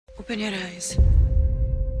Open your eyes.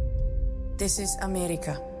 This is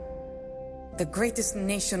America, the greatest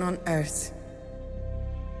nation on earth,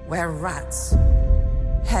 where rats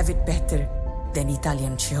have it better than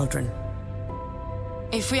Italian children.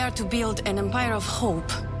 If we are to build an empire of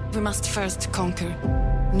hope, we must first conquer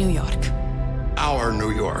New York. Our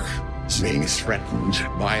New York is being threatened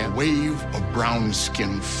by a wave of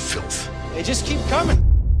brown-skin filth. They just keep coming.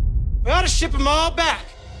 We ought to ship them all back.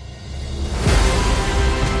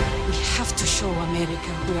 We have to show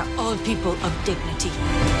America we are all people of dignity.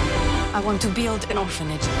 I want to build an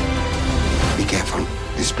orphanage. Be careful.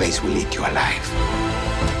 This place will eat you alive.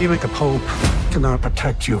 Even the Pope cannot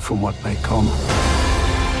protect you from what may come.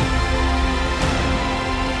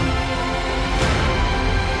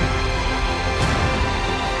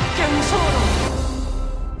 Che un solo,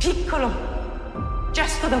 piccolo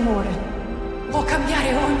gesto d'amore può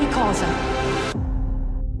cambiare ogni cosa.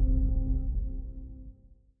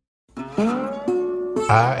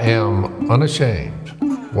 I am unashamed.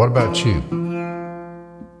 What about you?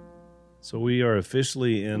 So we are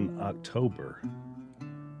officially in October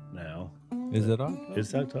now. Is it October?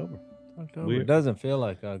 It's October. October. It doesn't feel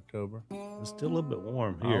like October. It's still a little bit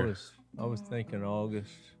warm here. I was thinking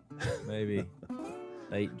August, maybe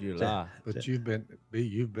late July. But you've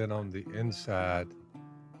been on the inside,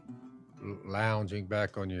 lounging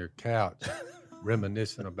back on your couch,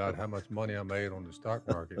 reminiscing about how much money I made on the stock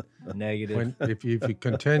market. Negative. If you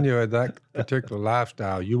continue at that particular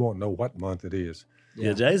lifestyle, you won't know what month it is.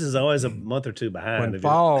 Yeah, Jay's is always a month or two behind. When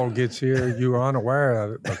fall gets here, you are unaware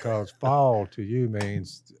of it because fall to you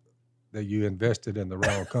means that you invested in the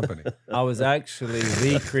wrong company. I was actually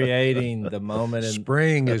recreating the moment.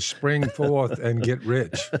 Spring is spring forth and get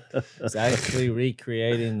rich. I was actually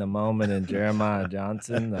recreating the moment in Jeremiah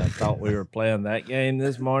Johnson. I thought we were playing that game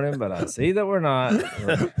this morning, but I see that we're not.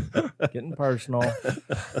 We're getting personal.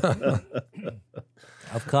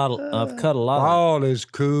 I've cut a lot. Fall is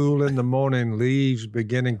cool in the morning, leaves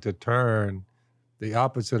beginning to turn. The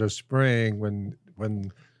opposite of spring when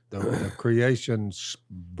the creation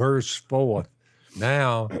bursts forth.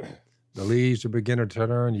 Now, the leaves are beginning to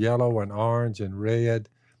turn yellow and orange and red,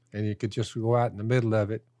 and you could just go out in the middle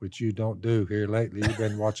of it, which you don't do here lately. You've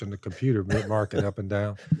been watching the computer market up and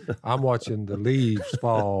down. I'm watching the leaves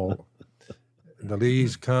fall. The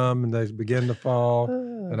leaves come and they begin to fall,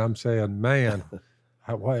 and I'm saying, man,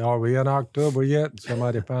 are we in October yet? And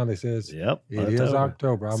somebody finally says, "Yep, it is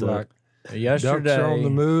October." I'm like, yesterday, ducks are on the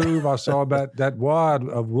move. I saw about that wad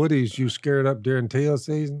of woodies you scared up during teal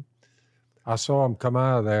season. I saw them come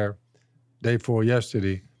out of there day before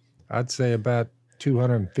yesterday. I'd say about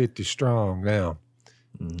 250 strong now.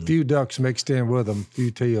 Mm-hmm. Few ducks mixed in with them,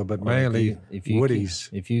 few teal, but mainly woodies.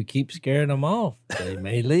 If you keep scaring them off, they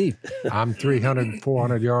may leave. I'm 300,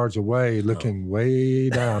 400 yards away, looking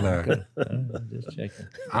way down there. Just checking.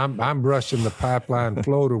 I'm brushing the pipeline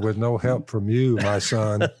floater with no help from you, my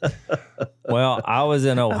son. Well, I was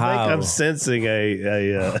in Ohio. I think I'm sensing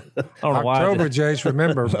a October, Jace.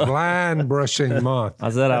 Remember, blind brushing month.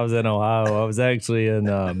 I said I was in Ohio. I was actually in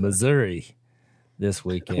Missouri this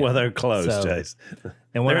weekend. Well, they're close, Jace.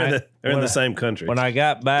 And they're in the same country. When I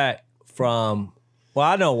got back from,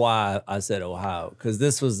 I know why I said Ohio, because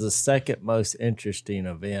this was the second most interesting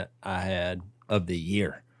event I had of the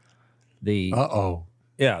year.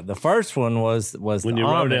 Yeah, the first one was when the you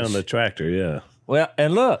rode Amish. down the tractor, yeah. Well,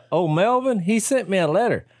 and look, Melvin, he sent me a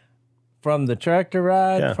letter from the tractor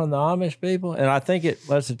ride from the Amish people, and I think it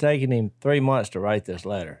must have taken him 3 months to write this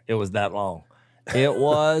letter. It was that long. It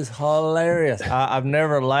was hilarious. I've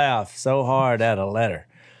never laughed so hard at a letter.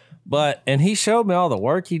 And he showed me all the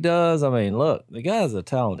work he does. I mean, look, the guy's a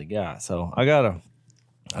talented guy. So I got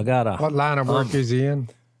a. What line of work is he in?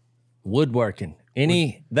 Woodworking.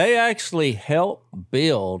 They actually help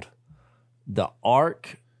build the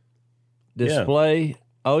Ark display. Yeah.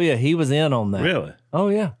 Oh yeah, he was in on that. Really? Oh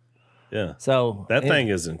yeah. Yeah. So that thing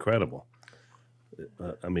is incredible.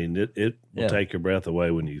 I mean, it will take your breath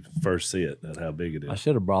away when you first see it. That's how big it is. I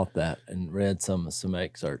should have brought that and read some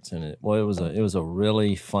excerpts in it. Well, it was a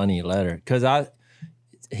really funny letter because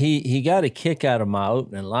he got a kick out of my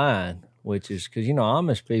opening line, which is because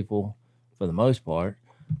Amish people, for the most part,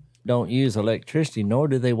 don't use electricity nor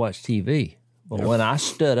do they watch TV. But when I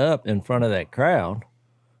stood up in front of that crowd,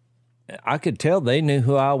 I could tell they knew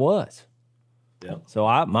who I was. Yep. So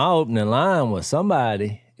my opening line was,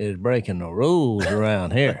 somebody is breaking the rules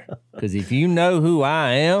around here. Because if you know who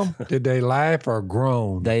I am. Did they laugh or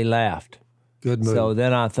groan? They laughed. Good move. So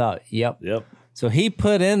then I thought, yep. So he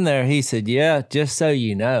put in there, he said, yeah, just so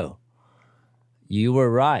you know, you were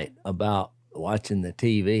right about watching the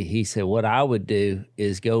TV. He said, what I would do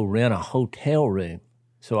is go rent a hotel room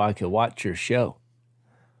so I could watch your show.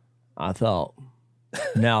 I thought,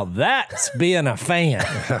 now that's being a fan.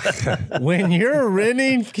 When you're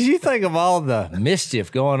renting, because you think of all the mischief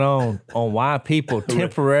going on why people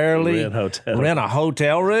temporarily rent a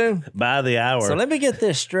hotel room. By the hour. So let me get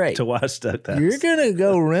this straight. To watch Ducktails. You're going to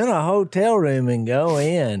go rent a hotel room and go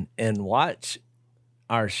in and watch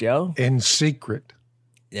our show? In secret.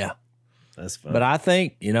 Yeah. That's fun. But I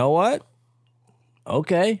think, you know what?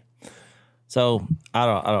 Okay. So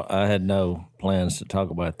I had no plans to talk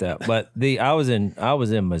about that. But I was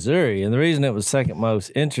in Missouri, and the reason it was second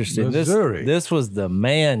most interesting, Missouri. This was the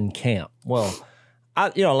man camp. Well,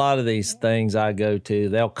 a lot of these things I go to,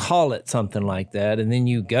 they'll call it something like that, and then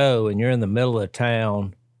you go and you're in the middle of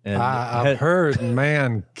town. And I've heard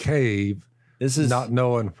man cave. This is not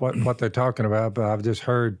knowing what they're talking about, but I've just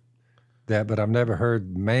heard that, but I've never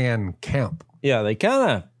heard man camp. Yeah, they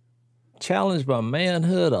kind of challenged my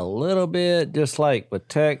manhood a little bit, just like with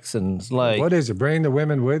Texans. Like, what is it? Bring the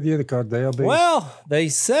women with you because they'll be. Well, they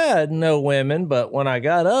said no women, but when I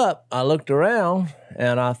got up, I looked around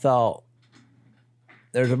and I thought,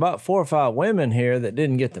 there's about 4 or 5 women here that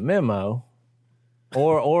didn't get the memo,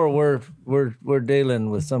 or we're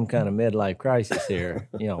dealing with some kind of midlife crisis here.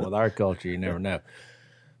 With our culture, you never know.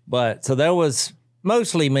 But so there was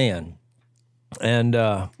mostly men, and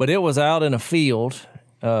but it was out in a field.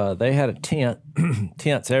 They had a tent,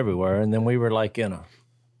 tents everywhere, and then we were like in a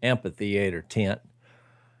amphitheater tent.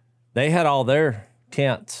 They had all their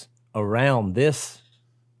tents around this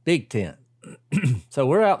big tent. So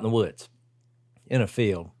we're out in the woods, in a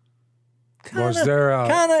field. Was there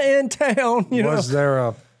kind of in town? Was there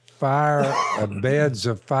a fire, beds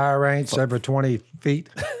of fire ants every 20 feet?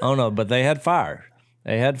 Oh no, but they had fires.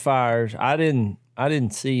 They had fires. I didn't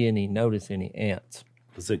notice any ants.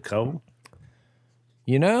 Was it cold?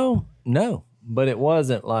 No, but it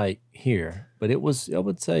wasn't like here. But it was. I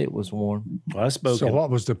would say it was warm. Well, So what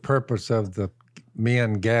was the purpose of the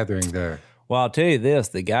men gathering there? Well, I'll tell you this: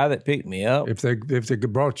 the guy that picked me up. If they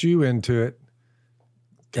brought you into it,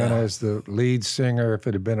 kind of as the lead singer, if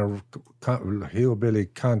it had been a hillbilly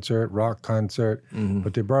concert, rock concert,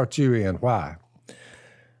 but they brought you in, why?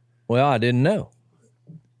 Well, I didn't know,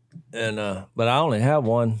 and but I only have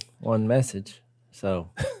one message, so.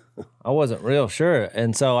 I wasn't real sure.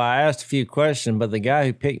 And so I asked a few questions, but the guy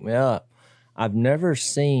who picked me up, I've never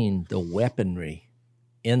seen the weaponry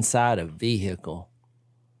inside a vehicle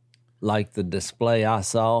like the display I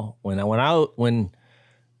saw when I opened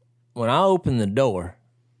the door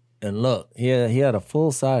and looked. He had a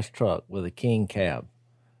full-size truck with a king cab.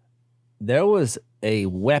 There was a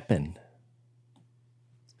weapon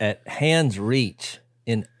at hand's reach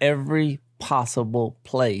in every possible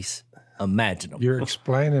place imaginable. You're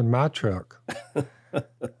explaining my truck.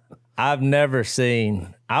 I've never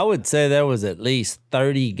seen, I would say there was at least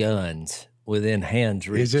 30 guns within hand's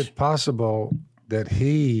reach. Is it possible that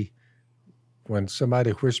when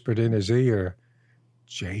somebody whispered in his ear,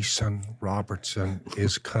 Jason Robertson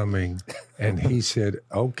is coming, and he said,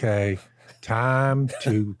 okay, time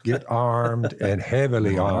to get armed and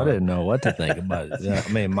heavily armed. I didn't know what to think about it.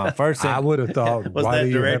 I mean, my first thing, I would have thought, why do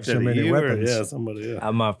you have so many weapons? Yeah, somebody else.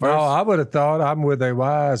 No, I would have thought I'm with a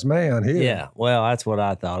wise man here. Yeah, well, that's what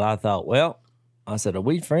I thought. I said, are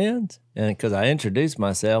we friends? And because I introduced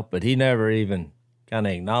myself, but he never even kind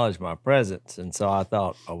of acknowledged my presence. And so I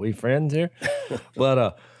thought, are we friends here?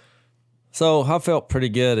 But so I felt pretty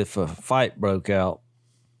good if a fight broke out.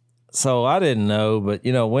 So I didn't know, but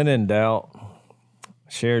when in doubt,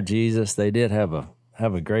 share Jesus. They did have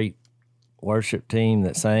a great worship team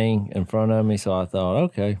that sang in front of me. So I thought,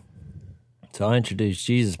 okay. So I introduced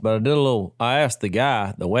Jesus, but I asked the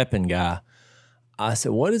guy, the weapon guy, I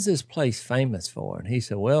said, what is this place famous for? And he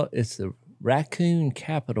said, well, it's the raccoon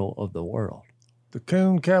capital of the world. The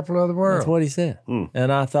coon capital of the world. That's what he said.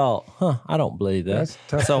 And I thought, I don't believe that. That's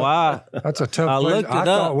tough. So that's a tough I place. looked it I up.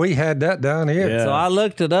 thought we had that down here. Yeah. So I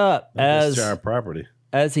looked it up It's our property.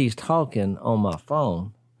 as he's talking on my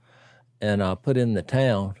phone, and I put in the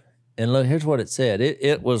town. And look, here's what it said.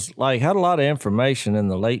 It was like, had a lot of information in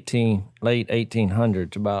the late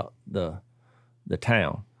 1800s about the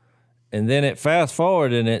town. And then it fast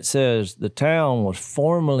forward and it says the town was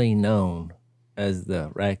formerly known as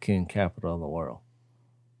the raccoon capital of the world.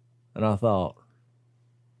 And I thought,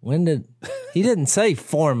 he didn't say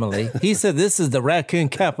formerly. He said this is the raccoon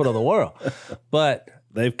capital of the world. But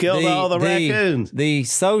they've killed all the raccoons. The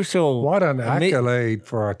social. What an accolade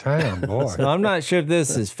for a town, boy. So I'm not sure if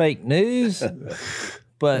this is fake news,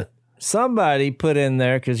 but somebody put in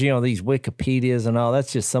there, because, these Wikipedias and all,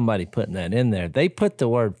 that's just somebody putting that in there. They put the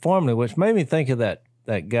word formerly, which made me think of that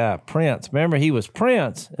guy, Prince. Remember, he was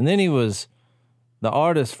Prince, and then he was the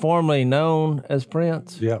artist formerly known as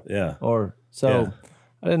Prince. Yep. Yeah. Or so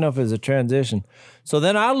I didn't know if it was a transition. So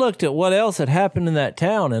then I looked at what else had happened in that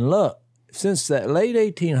town, and look, since that late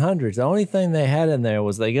 1800s, the only thing they had in there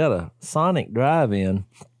was they got a Sonic drive-in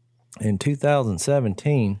in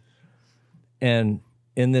 2017, and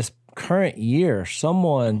in this current year,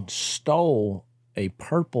 someone stole a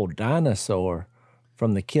purple dinosaur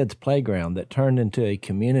from the kids' playground that turned into a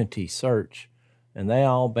community search, and they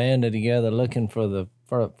all banded together looking for the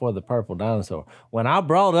purple dinosaur. When I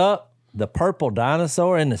brought up the purple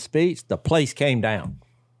dinosaur in the speech, the place came down.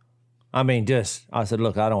 I mean, I said,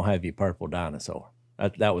 look, I don't have your purple dinosaur.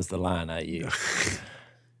 That was the line I used.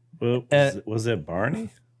 Well, was it Barney?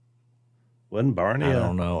 Wasn't Barney? I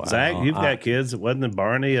don't know. Zach, you've got kids. Wasn't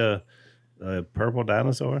Barney a purple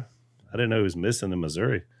dinosaur? I didn't know he was missing in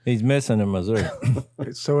Missouri. He's missing in Missouri.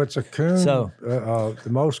 So it's a coon. So the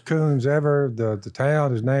most coons ever. The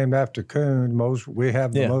town is named after coon. We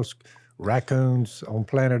have the most raccoons on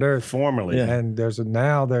planet Earth. Formerly. Yeah. And there's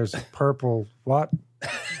a purple what?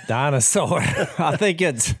 Dinosaur. I think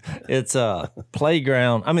it's a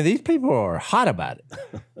playground. I mean, these people are hot about it.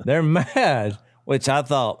 They're mad, which I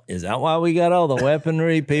thought, is that why we got all the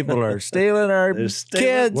weaponry? People are stealing our kids'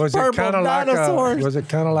 purple dinosaurs. Was it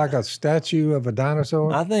kind of like a statue of a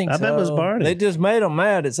dinosaur? I think I bet it was Barney. They just made them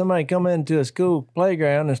mad that somebody come into a school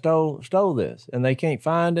playground and stole this, and they can't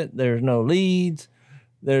find it. There's no leads.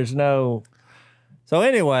 There's no. So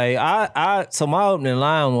anyway, so my opening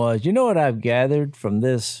line was, you know what I've gathered from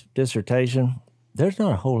this dissertation? There's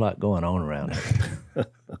not a whole lot going on around here.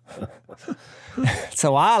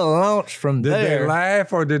 So I launched from there. Did they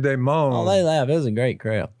laugh or did they moan? Oh, they laughed. It was a great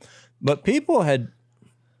crowd. But people had,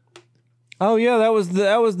 oh yeah, that was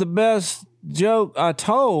the best joke I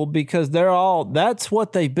told, because that's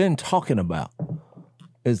what they've been talking about,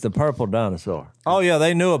 is the purple dinosaur. Oh yeah,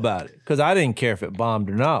 they knew about it, because I didn't care if it bombed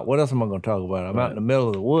or not. What else am I going to talk about? I'm out in the middle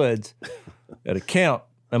of the woods at a camp,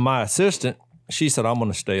 and my assistant, she said, I'm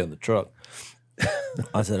going to stay in the truck.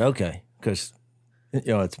 I said, okay, because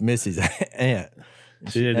it's Missy's aunt.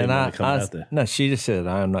 She didn't want to come out there. No, she just said,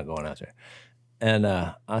 I'm not going out there. And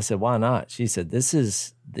I said, why not? She said, this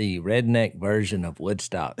is the redneck version of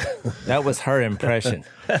Woodstock. That was her impression.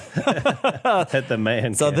 At the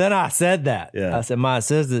man. So then I said that. Yeah. I said, my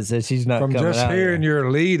assistant said she's not coming out. From just hearing your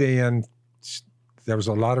lead in, there was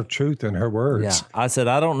a lot of truth in her words. Yeah. I said,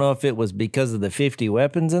 I don't know if it was because of the 50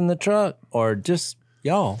 weapons in the truck or just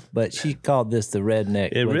y'all, but she called this the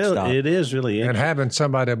redneck Woodstock. It is really interesting. And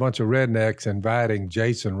having a bunch of rednecks inviting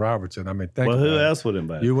Jason Robertson, I mean, think who about else would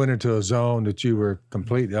invite? You went into a zone that you were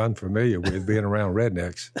completely unfamiliar with, being around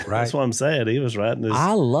rednecks, right? That's what I'm saying. He was right in his.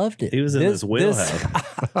 I loved it. He was in his wheelhouse.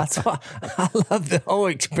 That's why I love the whole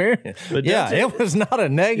experience. But it was not a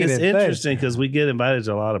negative It's thing. interesting because we get invited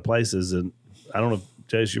to a lot of places, and I don't know if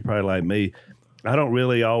Jace, you're probably like me. I don't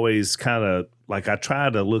really always kind of like, I try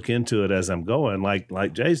to look into it as I'm going, like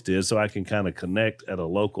Jace did, so I can kind of connect at a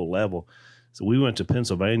local level. So we went to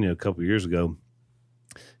Pennsylvania a couple of years ago,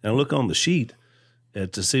 and I look on the sheet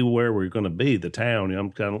to see where we're going to be, the town.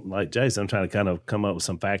 I'm kind of like Jace. I'm trying to kind of come up with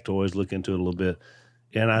some factoids, look into it a little bit.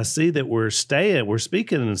 And I see that we're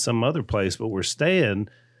speaking in some other place, but we're staying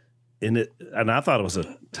in it. And I thought it was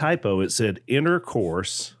a typo. It said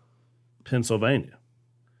Intercourse, Pennsylvania.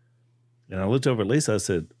 And I looked over at Lisa. I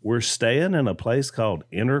said, we're staying in a place called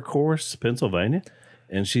Intercourse, Pennsylvania.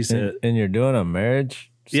 And she said, and you're doing a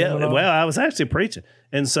marriage seminar? Yeah, well, I was actually preaching.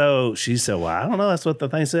 And so she said, well, I don't know. That's what the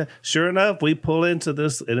thing said. Sure enough, we pull into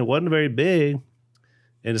this, and it wasn't very big.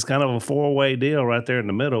 And it's kind of a four-way deal right there in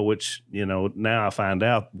the middle, which, now I find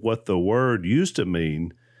out what the word used to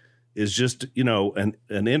mean is just, an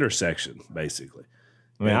intersection, basically.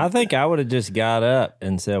 I mean, I think I would have just got up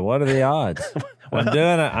and said, what are the odds?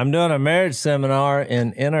 I'm doing a marriage seminar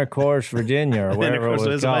in Intercourse, Virginia, or wherever it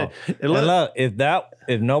was called. And look,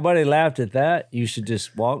 if nobody laughed at that, you should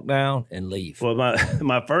just walk down and leave. Well,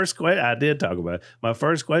 my first question, I did talk about it. My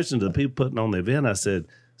first question to the people putting on the event, I said,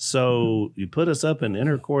 so you put us up in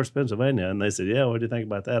Intercourse, Pennsylvania, and they said, yeah, what do you think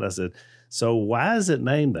about that? I said, so why is it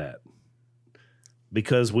named that?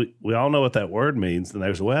 Because we all know what that word means. And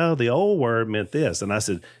they said, well, the old word meant this. And I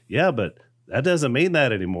said, yeah, but that doesn't mean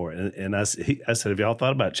that anymore. And I said, have y'all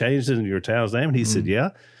thought about changing your town's name? And he said,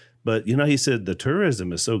 yeah. But, he said, the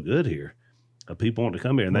tourism is so good here. People want to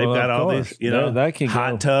come here. And they've got all these,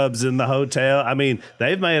 hot tubs in the hotel. I mean,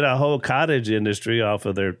 they've made a whole cottage industry off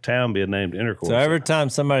of their town being named Intercourse. So every time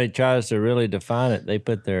somebody tries to really define it, they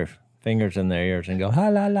put their fingers in their ears and go, ha,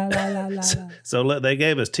 la, la, la, la, la. So they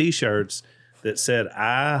gave us T-shirts that said,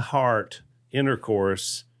 I heart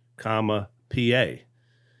Intercourse, PA. Of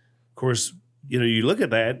course, you look at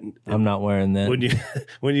that. I'm not wearing that.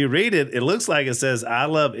 When you read it, it looks like it says, I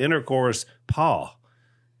love intercourse, Paul,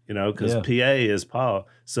 because PA is Paul.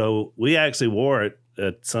 So we actually wore it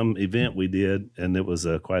at some event we did, and it was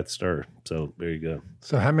quite the stir. So there you go.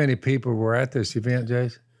 So how many people were at this event,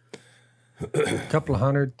 Jace? A couple of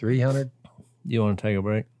 100, 300? You want to take a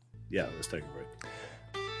break? Yeah, let's take a break.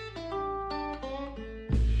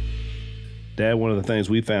 Dad, one of the things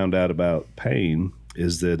we found out about pain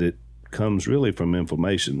is that it comes really from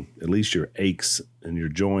inflammation, at least your aches and your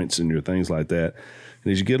joints and your things like that.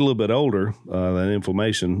 And as you get a little bit older, that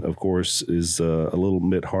inflammation, of course, is a little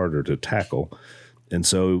bit harder to tackle. And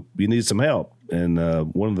so you need some help. And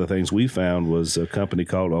one of the things we found was a company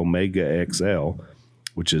called Omega XL,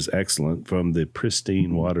 which is excellent, from the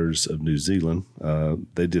pristine waters of New Zealand.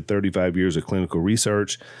 They did 35 years of clinical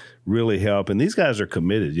research, really help. And these guys are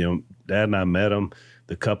committed. Dad and I met them,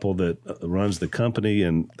 the couple that runs the company,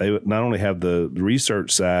 and they not only have the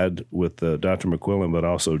research side with Dr. McQuillan, but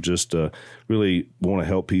also just really want to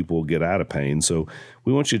help people get out of pain. So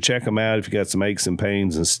we want you to check them out. If you got some aches and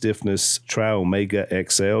pains and stiffness, try Omega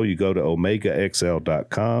XL. You go to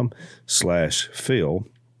omegaxl.com/Phil.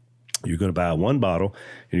 You're going to buy one bottle,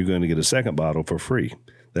 and you're going to get a second bottle for free.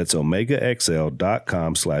 That's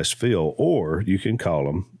omegaxl.com/Phil, or you can call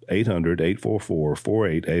them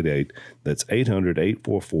 800-844-4888. That's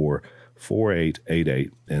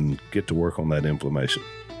 800-844-4888, and get to work on that inflammation.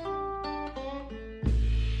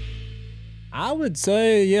 I would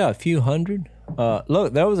say, a few hundred.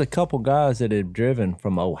 Look, there was a couple guys that had driven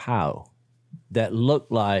from Ohio that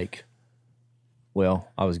looked like, well,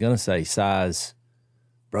 I was going to say size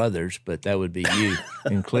brothers, but that would be you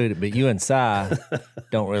included. But you and Si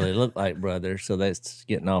don't really look like brothers, so that's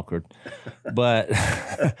getting awkward. But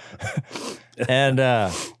and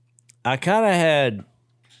I kind of had,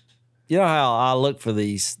 how I look for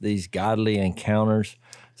these godly encounters.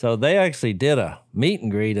 So they actually did a meet and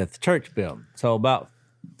greet at the church building. So about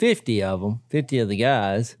 50 of the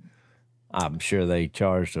guys, I'm sure they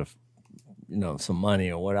charged some money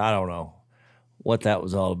or what, I don't know what that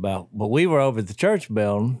was all about. But we were over at the church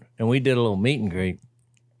building, and we did a little meet and greet.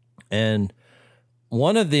 And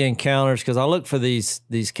one of the encounters, because I look for these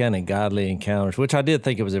kind of godly encounters, which I did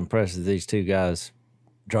think it was impressive. These two guys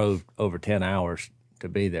drove over 10 hours to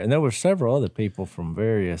be there. And there were several other people from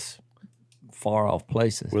various far-off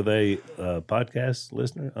places. Were they podcast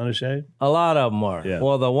listener, Unashamed? A lot of them are. Yeah.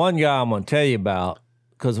 Well, the one guy I'm going to tell you about,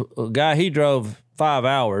 because a guy, he drove 5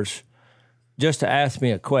 hours just to ask me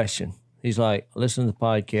a question. He's like, listen to the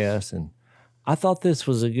podcast, and I thought this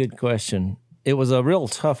was a good question. It was a real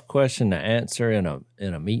tough question to answer in a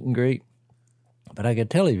meet and greet, but I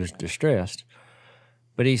could tell he was distressed.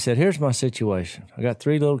 But he said, here's my situation. I got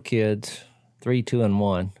 3 little kids, 3, 2, and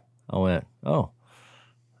 1. I went, oh,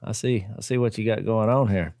 I see what you got going on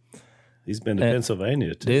here. He's been to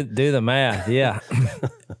Pennsylvania, too. Do the math, yeah.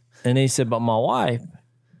 And he said, but my wife,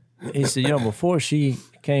 he said, before she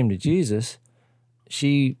came to Jesus,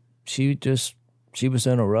 she was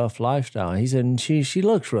in a rough lifestyle. He said, and she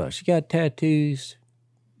looks rough. She got tattoos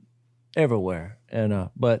everywhere. And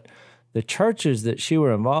but the churches that she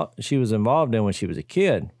was involved in when she was a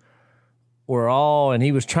kid were all, and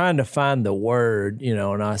he was trying to find the word,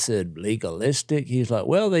 and I said legalistic. He's like,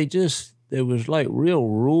 well, it was like real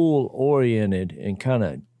rule oriented and kind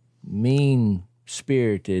of mean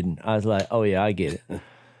spirited. And I was like, oh yeah, I get it.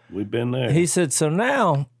 We've been there. He said, so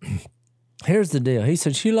now here's the deal. He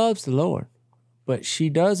said, she loves the Lord, but she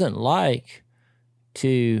doesn't want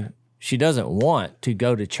to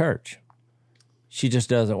go to church. She just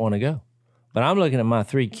doesn't want to go. But I'm looking at my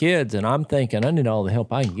 3 kids, and I'm thinking, I need all the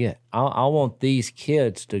help I can get. I want these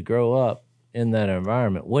kids to grow up in that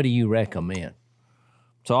environment. What do you recommend?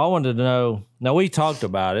 So I wanted to know, now we talked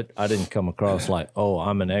about it. I didn't come across like, oh,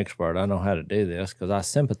 I'm an expert. I know how to do this, because I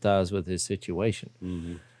sympathize with his situation.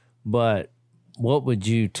 Mm-hmm. But what would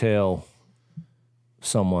you tell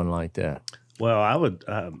someone like that? Well,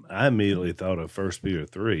 I immediately thought of 1 Peter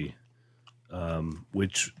 3,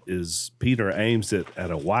 which is Peter aims it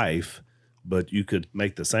at a wife, but you could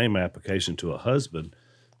make the same application to a husband.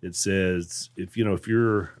 It says, if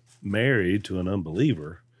you're married to an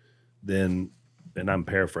unbeliever, then, and I'm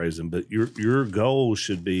paraphrasing, but your goal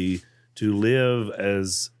should be to live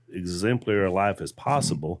as exemplary a life as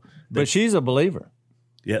possible. But she's a believer.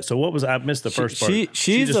 Yeah. So I missed the first part.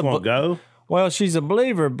 She just won't go. Well, she's a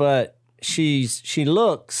believer, but she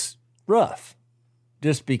looks rough,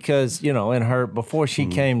 just because in her before she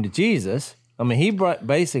came to Jesus. I mean, he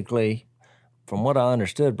basically, from what I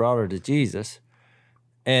understood, brought her to Jesus,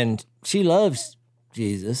 and she loves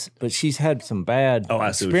Jesus, but she's had some bad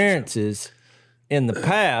experiences in the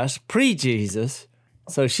past, pre-Jesus,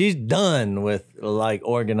 so she's done with like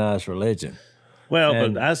organized religion. Well,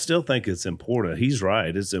 but I still think it's important. He's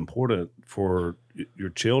right. It's important for your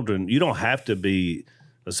children. You don't have to be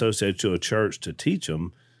associated to a church to teach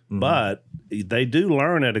them, but they do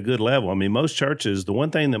learn at a good level. I mean, most churches, the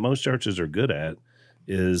one thing that most churches are good at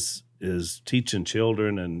is teaching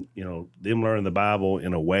children and, them learning the Bible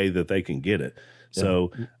in a way that they can get it.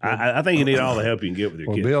 So I think you need all the help you can get with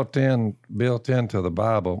your kids. Built into the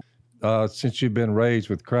Bible, since you've been raised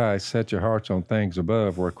with Christ, set your hearts on things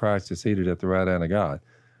above where Christ is seated at the right hand of God.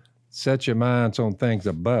 Set your minds on things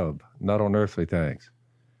above, not on earthly things.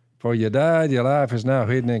 For you died, your life is now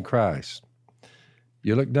hidden in Christ.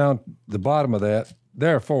 You look down the bottom of that,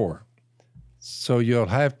 therefore. So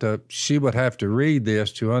she would have to read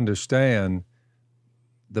this to understand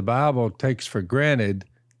the Bible takes for granted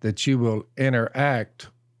that you will interact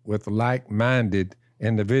with like-minded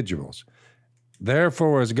individuals.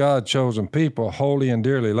 Therefore, as God's chosen people, holy and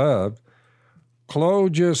dearly loved,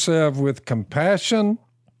 clothe yourself with compassion,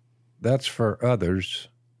 that's for others,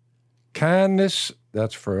 kindness,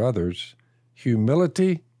 that's for others,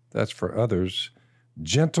 humility, that's for others,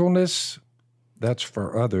 gentleness, that's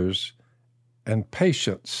for others, and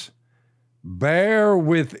patience. Bear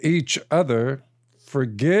with each other.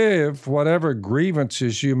 Forgive whatever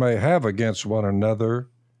grievances you may have against one another.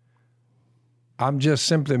 I'm just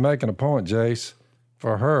simply making a point, Jace,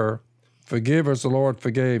 for her. Forgive as the Lord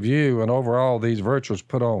forgave you, and over all these virtues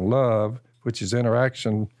put on love, which is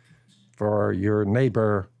interaction for your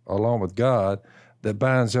neighbor along with God, that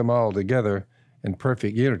binds them all together in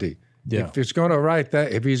perfect unity. Yeah. If he's going to write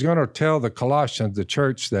that, if he's going to tell the Colossians, the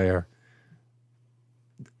church there,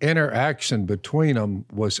 interaction between them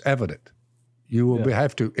was evident. You will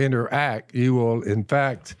have to interact. You will, in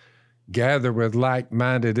fact, gather with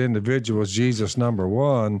like-minded individuals, Jesus number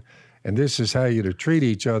one, and this is how you're to treat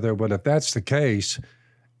each other. But if that's the case,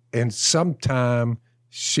 and sometime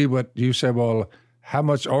you say, well, how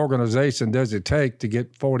much organization does it take to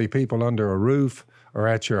get 40 people under a roof or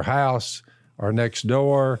at your house or next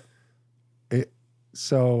door?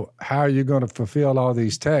 So how are you going to fulfill all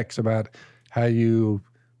these texts about how you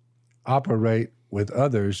operate with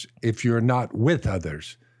others if you're not with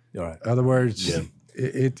others? Right. In other words,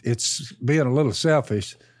 it's being a little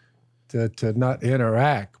selfish to not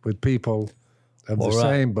interact with people of the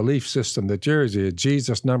same belief system that yours is.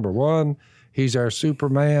 Jesus, number one, he's our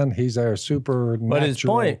Superman, he's our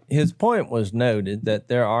supernatural. But his point was noted that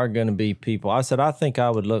there are going to be people. I said, I think I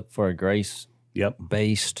would look for a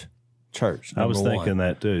grace-based church. I was thinking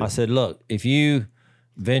that too. I said, look, if you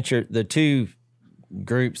venture, the two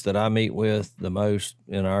groups that I meet with the most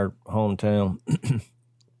in our hometown,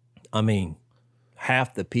 I mean,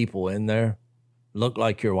 half the people in there look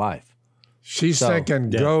like your wife. She's thinking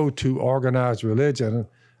go to organized religion.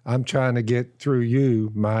 I'm trying to get through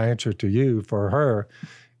you. My answer to you for her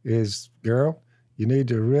is, girl, you need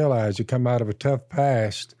to realize you come out of a tough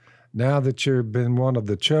past. Now that you've been one of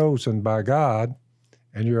the chosen by God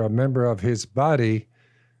and you're a member of his body,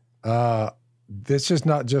 this is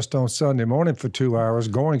not just on Sunday morning for 2 hours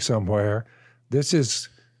going somewhere. This is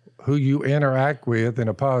who you interact with in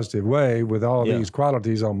a positive way with all these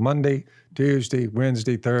qualities on Monday, Tuesday,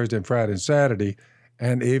 Wednesday, Thursday, and Friday and Saturday.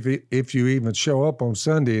 And if you even show up on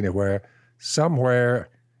Sunday anywhere, somewhere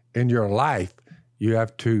in your life, you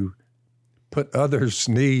have to put others'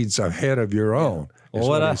 needs ahead of your own. That's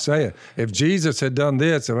what I'm saying. If Jesus had done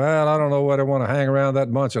this, well, I don't know whether I want to hang around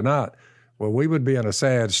that bunch or not. Well, we would be in a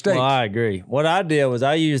sad state. Well, I agree. What I did was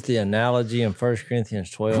I used the analogy in 1 Corinthians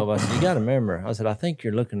 12. I said, you got to remember, I said, I think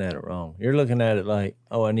you're looking at it wrong. You're looking at it like,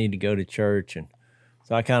 oh, I need to go to church. And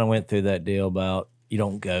so I kind of went through that deal about you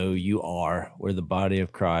don't go, you are. We're the body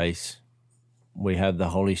of Christ. We have the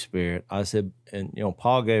Holy Spirit. I said, and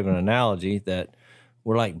Paul gave an analogy that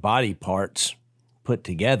we're like body parts put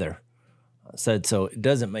together. I said, so it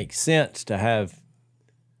doesn't make sense to have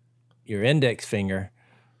your index finger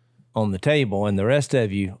on the table and the rest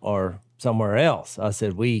of you are somewhere else. I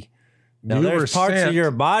said, there's parts of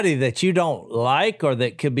your body that you don't like or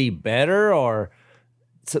that could be better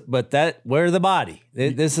but we're the body.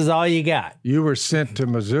 This is all you got. You were sent to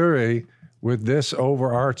Missouri with this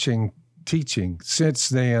overarching teaching. Since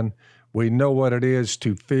then, we know what it is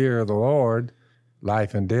to fear the Lord.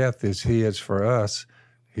 Life and death is his for us.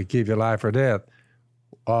 He give you life or death.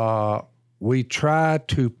 We try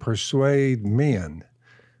to persuade men.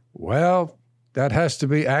 Well, that has to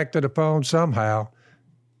be acted upon somehow.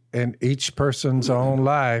 In each person's own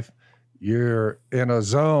life, you're in a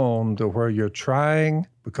zone to where you're trying,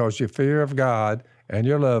 because your fear of God and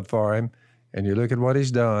your love for him, and you look at what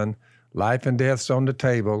he's done, life and death's on the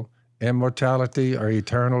table, immortality or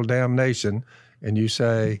eternal damnation, and you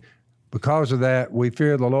say, because of that, we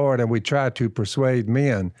fear the Lord and we try to persuade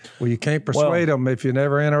men. Well, you can't persuade them if you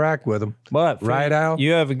never interact with them. But right, Al?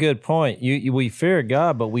 You have a good point. We fear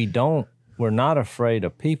God, but we're not afraid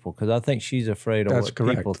of people, because I think she's afraid of what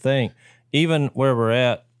people think. Even where we're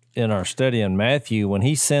at in our study in Matthew, when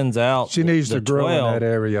he sends out she needs to grow 12, in that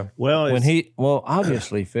area. Well,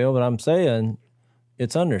 obviously, Phil, but I'm saying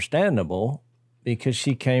it's understandable, because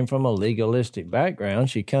she came from a legalistic background.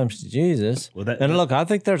 She comes to Jesus. And look, I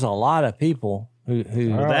think there's a lot of people who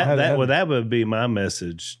that would be my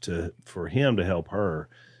message for him to help her,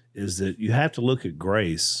 is that you have to look at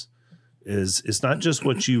grace. It's not just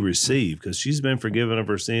what you receive, because she's been forgiven of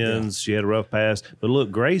her sins. Yeah. She had a rough past. But look,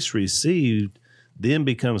 grace received then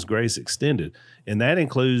becomes grace extended. And that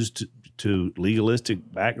includes to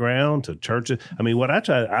legalistic background, to churches. I mean,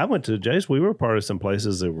 I went to Jace, we were part of some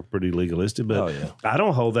places that were pretty legalistic, but I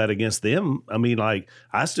don't hold that against them. I mean, like,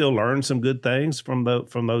 I still learned some good things from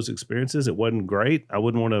those experiences. It wasn't great. I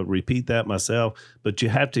wouldn't want to repeat that myself, but you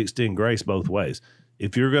have to extend grace both ways.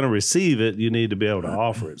 If you're going to receive it, you need to be able to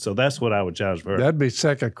offer it. So that's what I would challenge for her. That'd be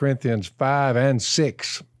 2 Corinthians 5 and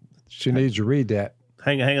 6. She needs to read that.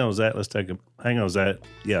 Hang on, Zach. Hang on, Zach.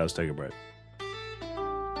 Yeah, let's take a break.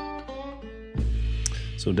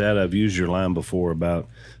 So, Dad, I've used your line before about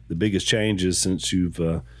the biggest changes since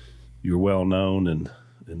you're well known and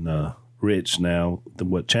rich now.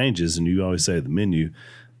 What changes, and you always say the menu.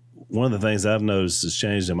 One of the things I've noticed has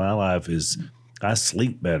changed in my life is I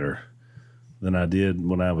sleep better than I did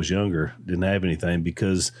when I was younger. Didn't have anything,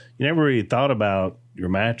 because you never really thought about your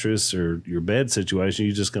mattress or your bed situation.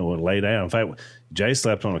 You just go and lay down. In fact, Jay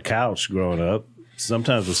slept on a couch growing up.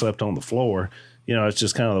 Sometimes we slept on the floor. You know, it's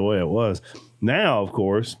just kind of the way it was. Now, of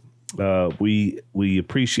course, we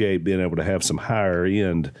appreciate being able to have some higher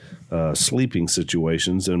end sleeping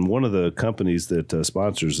situations. And one of the companies that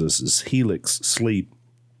sponsors this is Helix Sleep.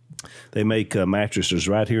 They make mattresses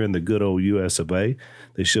right here in the good old U.S. of A.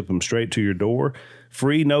 They ship them straight to your door.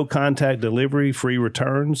 Free no-contact delivery, free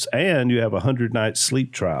returns, and you have a 100-night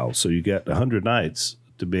sleep trial. So you get 100 nights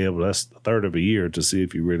to be able, that's a third of a year, to see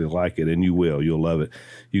if you really like it, and you will. You'll love it.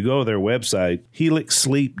 You go to their website,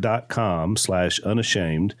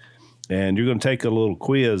 helixsleep.com/unashamed, and you're going to take a little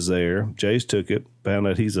quiz there. Jace took it, found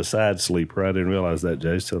out he's a side sleeper. I didn't realize that,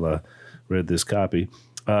 Jace, till I read this copy.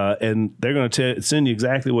 And they're going to send you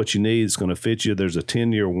exactly what you need. It's going to fit you. There's a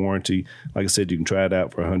 10-year warranty. Like I said, you can try it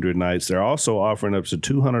out for 100 nights. They're also offering up to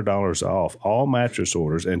 $200 off all mattress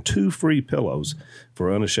orders and 2 free pillows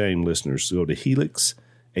for Unashamed listeners. So go to Helix,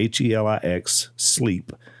 HELIX,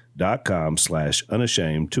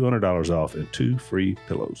 sleep.com/unashamed, $200 off and 2 free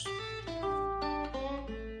pillows.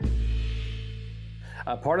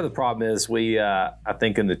 Part of the problem is I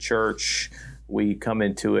think in the church, we come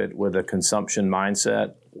into it with a consumption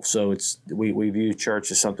mindset. So we view church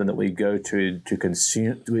as something that we go to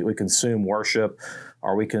consume. We consume worship,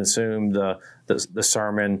 or we consume the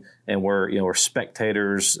sermon, and we're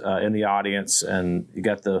spectators in the audience, and you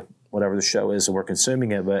got whatever the show is, and we're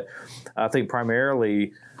consuming it. But I think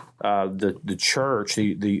primarily the church,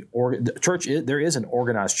 the church, there is an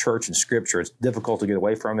organized church in Scripture. It's difficult to get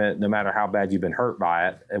away from it, no matter how bad you've been hurt by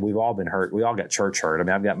it. And we've all been hurt. We all got church hurt. I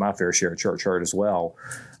mean, I've got my fair share of church hurt as well.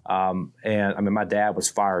 And I mean, my dad was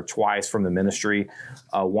fired twice from the ministry,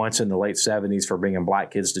 once in the late 70s for bringing black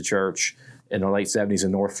kids to church, in the late 70s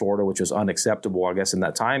in North Florida, which was unacceptable, I guess, in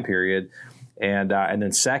that time period. And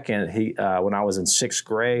then second, when I was in 6th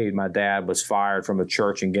grade, my dad was fired from a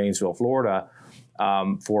church in Gainesville, Florida,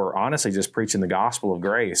 for honestly just preaching the gospel of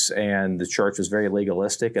grace. And the church was very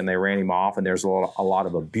legalistic, and they ran him off, and there's a lot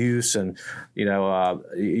of abuse. And,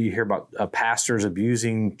 you hear about pastors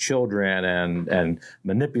abusing children and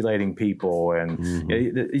manipulating people. And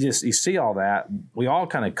you see all that. We all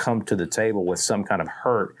kind of come to the table with some kind of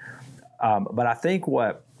hurt. But I think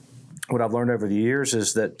what I've learned over the years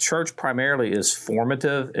is that church primarily is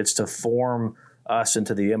formative. It's to form us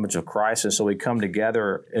into the image of Christ. And so we come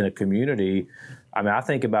together in a community. I mean, I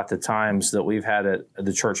think about the times that we've had at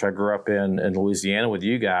the church I grew up in Louisiana with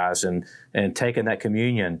you guys, and taking that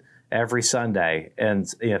communion every Sunday. And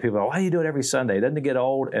people go, why do you do it every Sunday? Doesn't it get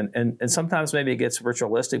old? And sometimes maybe it gets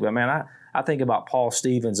ritualistic. But man, I think about Paul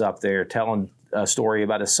Stevens up there telling a story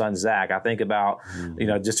about his son Zach. I think about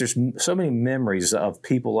just there's so many memories of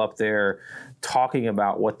people up there talking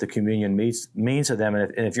about what the communion means to them.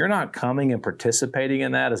 And if you're not coming and participating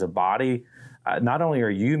in that as a body, not only are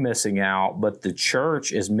you missing out, but the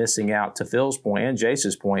church is missing out. To Phil's point and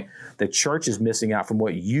Jace's point, the church is missing out from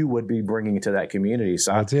what you would be bringing to that community.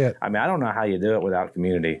 So that's it. I mean, I don't know how you do it without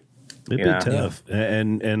community. It'd be tough. Yeah.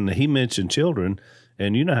 And he mentioned children,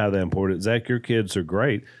 And you know how that important. Zach, your kids are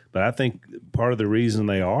great, but I think part of the reason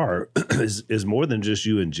they are is more than just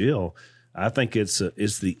you and Jill. I think it's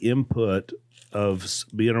the input of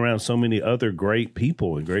being around so many other great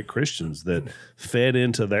people and great Christians that fed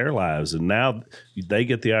into their lives, and now they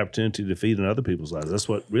get the opportunity to feed in other people's lives. That's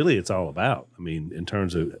what really it's all about. I mean, in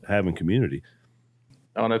terms of having community.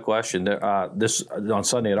 Oh, no question. This on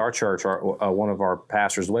Sunday at our church, one of our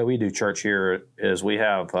pastors, the way we do church here is we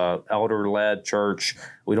have elder-led church.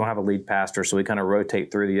 We don't have a lead pastor, so we kind of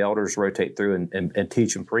rotate through. The elders rotate through and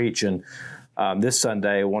teach and preach. And this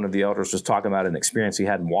Sunday, one of the elders was talking about an experience he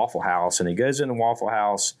had in Waffle House, and he goes into Waffle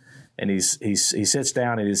House and he sits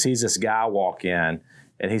down and he sees this guy walk in,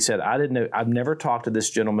 and he said, I've never talked to this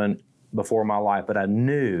gentleman before in my life, but I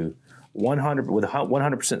knew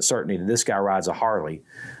 100% certainty that this guy rides a Harley.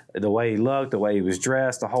 The way he looked, the way he was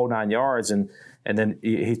dressed, the whole 9 yards, and then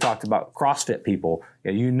he talked about CrossFit people.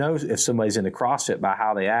 You know if somebody's into CrossFit by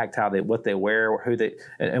how they act, what they wear,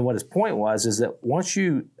 and what his point was is that once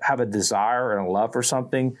you have a desire and a love for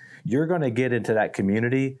something, you're going to get into that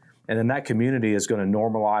community. And then that community is going to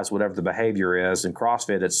normalize whatever the behavior is. In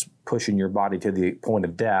CrossFit, it's pushing your body to the point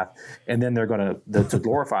of death. And then they're going to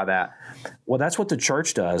glorify that. Well, that's what the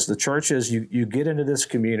church does. The church is you get into this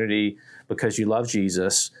community because you love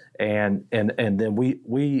Jesus. And then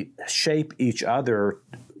we shape each other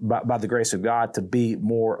by the grace of God to be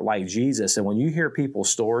more like Jesus. And when you hear people's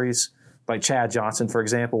stories, like Chad Johnson, for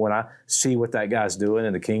example, when I see what that guy's doing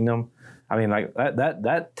in the kingdom, I mean, like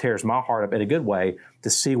that tears my heart up in a good way to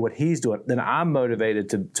see what he's doing. Then I'm motivated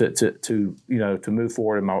to move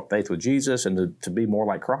forward in my faith with Jesus and to be more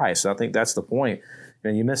like Christ. I think that's the point.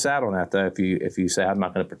 And you miss out on that though if you say I'm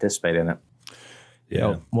not going to participate in it.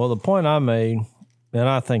 Yeah. Well, the point I made, and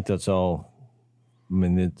I think that's all. I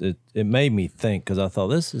mean, it made me think because I thought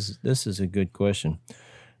this is a good question.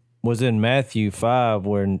 Was in Matthew 5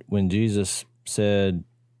 when Jesus said,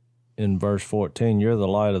 in verse 14, you're the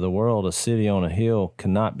light of the world. A city on a hill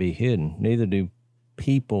cannot be hidden. Neither do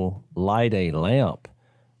people light a lamp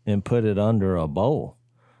and put it under a bowl.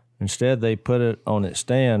 Instead, they put it on its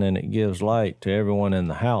stand, and it gives light to everyone in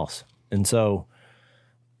the house. And so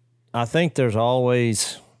I think there's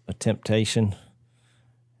always a temptation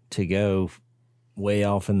to go way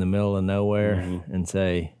off in the middle of nowhere and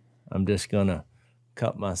say, I'm just going to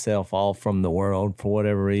cut myself off from the world for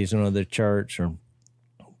whatever reason, or the church,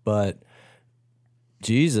 but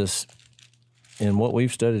Jesus, in what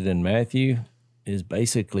we've studied in Matthew, is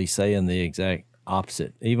basically saying the exact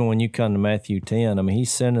opposite. Even when you come to Matthew 10, I mean,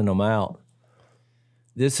 he's sending them out.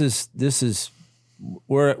 This is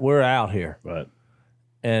we're out here. Right.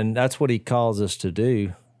 And that's what he calls us to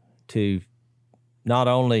do, to not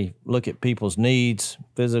only look at people's needs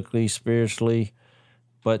physically, spiritually,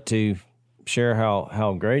 but to share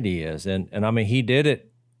how great he is. And I mean, he did it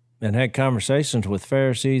and had conversations with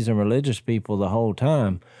Pharisees and religious people the whole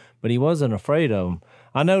time, but he wasn't afraid of them.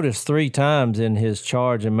 I noticed 3 times in his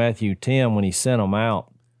charge in Matthew 10 when he sent them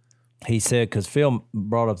out, he said, because Phil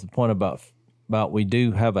brought up the point about we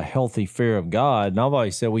do have a healthy fear of God, and I've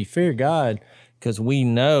always said we fear God because we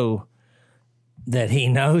know that he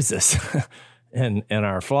knows us and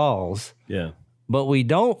our flaws. Yeah. But we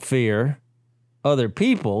don't fear other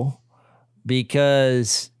people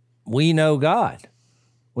because we know God.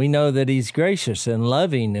 We know that he's gracious and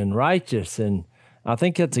loving and righteous, and I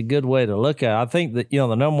think that's a good way to look at it. I think that,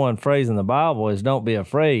 the number one phrase in the Bible is don't be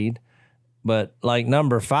afraid, but like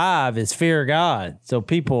number 5 is fear God. So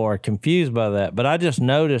people are confused by that. But I just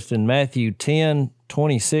noticed in Matthew 10,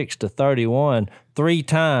 26 to 31, 3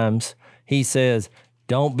 times he says,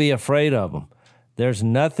 don't be afraid of them. There's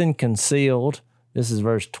nothing concealed. This is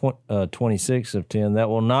verse 26 of 10, that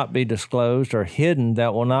will not be disclosed, or hidden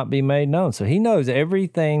that will not be made known. So he knows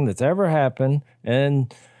everything that's ever happened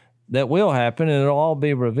and that will happen, and it'll all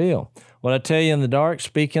be revealed. What I tell you in the dark,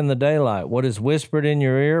 speak in the daylight. What is whispered in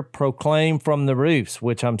your ear, proclaim from the roofs,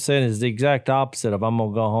 which I'm saying is the exact opposite of I'm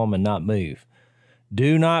going to go home and not move.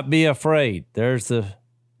 Do not be afraid. There's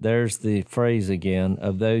the phrase again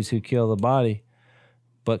of those who kill the body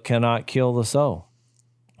but cannot kill the soul.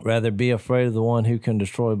 Rather be afraid of the one who can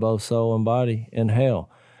destroy both soul and body in hell.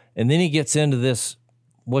 And then he gets into this,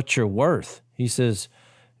 what you're worth. He says,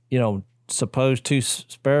 suppose 2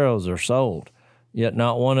 sparrows are sold, yet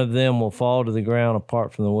not one of them will fall to the ground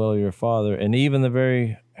apart from the will of your Father. And even the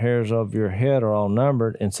very hairs of your head are all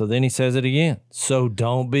numbered. And so then he says it again. So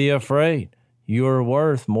don't be afraid. You are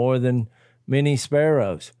worth more than many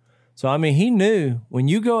sparrows. So, I mean, he knew when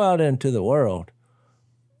you go out into the world,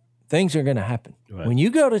 things are going to happen. Right. When you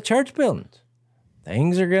go to church buildings,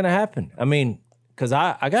 things are going to happen. I mean, because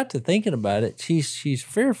I got to thinking about it. She's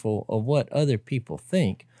fearful of what other people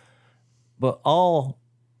think, but all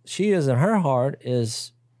she is in her heart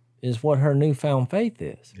is what her newfound faith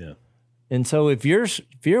is. Yeah. And so if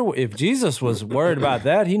Jesus was worried about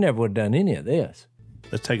that, he never would have done any of this.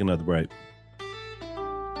 Let's take another break.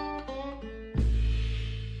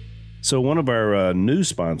 So one of our new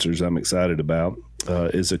sponsors I'm excited about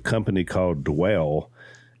is a company called Dwell,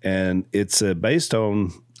 and it's based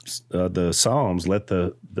on the Psalms. Let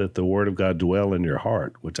the Word of God dwell in your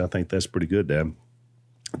heart, which I think that's pretty good, Dad.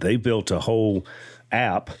 They built a whole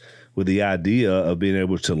app with the idea of being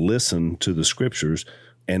able to listen to the Scriptures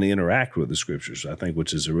and interact with the Scriptures, I think,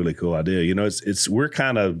 which is a really cool idea. You know, we're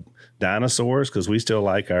kind of dinosaurs because we still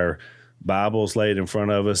like our Bibles laid in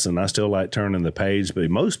front of us, and I still like turning the page, but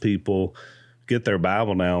most people get their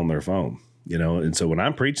Bible now on their phone, you know, and so when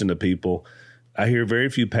I'm preaching to people, I hear very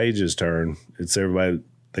few pages turn. It's everybody,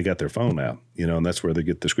 they got their phone out, you know, and that's where they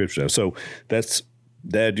get the Scripture out. So that's,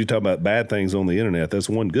 Dad, you talk about bad things on the internet. That's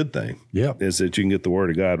one good thing. Yeah. Is that you can get the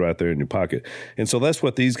Word of God right there in your pocket. And so that's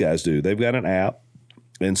what these guys do. They've got an app,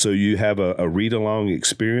 and so you have a read-along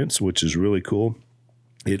experience, which is really cool.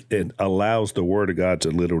 It allows the Word of God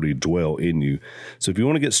to literally dwell in you. So if you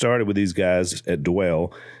want to get started with these guys at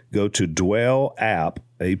Dwell, go to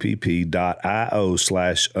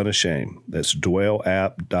dwellapp.io/unashamed. That's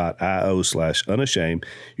dwellapp.io/unashamed.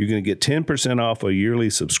 You're going to get 10% off a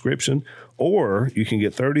yearly subscription, or you can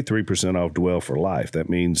get 33% off Dwell for life. That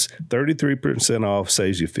means 33% off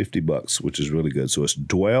saves you $50, which is really good. So it's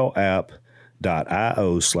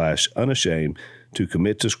dwellapp.io/unashamed to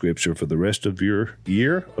commit to Scripture for the rest of your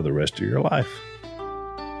year or the rest of your life.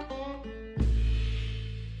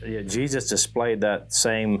 Yeah, Jesus displayed that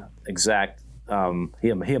same exact, he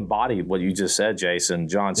embodied what you just said, Jason.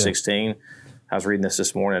 John 16, I was reading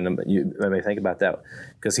this morning, and you made me think about that,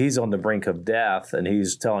 because he's on the brink of death, and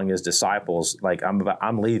he's telling his disciples, like,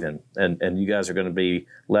 I'm leaving, and you guys are going to be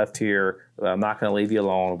left here. I'm not going to leave you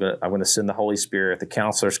alone. I'm going to send the Holy Spirit. The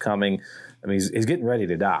counselor's coming. I mean, he's getting ready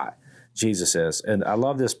to die, Jesus is. And I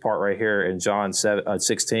love this part right here in John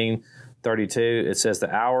 16:32. It says,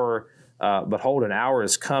 the hour... behold, an hour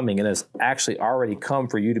is coming and has actually already come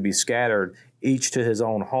for you to be scattered, each to his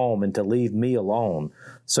own home, and to leave me alone.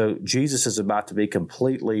 So Jesus is about to be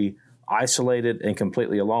completely isolated and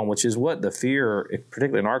completely alone, which is what the fear,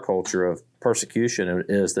 particularly in our culture, of persecution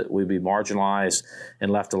is, that we be marginalized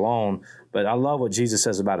and left alone. But I love what Jesus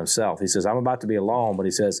says about himself. He says, I'm about to be alone, but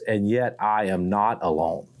he says, and yet I am not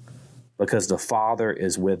alone, because the Father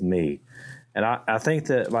is with me. And I think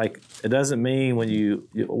that, like, it doesn't mean we do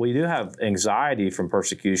have anxiety from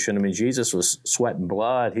persecution. I mean, Jesus was sweating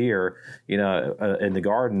blood here, you know, in the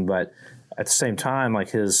garden, but at the same time,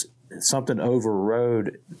 like, something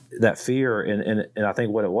overrode that fear. And I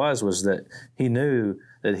think what it was that he knew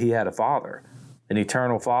that he had a Father, an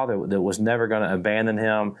eternal Father that was never going to abandon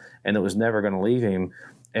him and that was never going to leave him.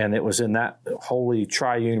 And it was in that holy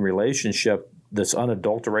triune relationship, this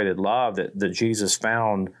unadulterated love that Jesus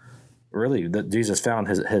found. Really, that Jesus found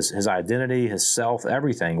his identity, his self,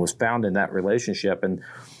 everything was found in that relationship. And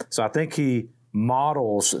so I think he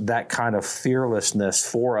models that kind of fearlessness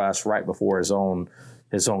for us right before his own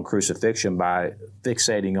crucifixion by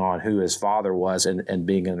fixating on who his Father was and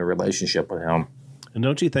being in a relationship with him. And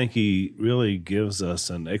don't you think he really gives us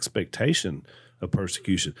an expectation of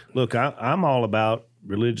persecution? Look, I'm all about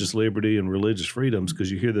religious liberty and religious freedoms,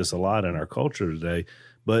 because you hear this a lot in our culture today.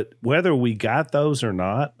 But whether we got those or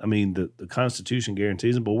not, I mean, the Constitution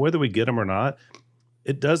guarantees them, but whether we get them or not,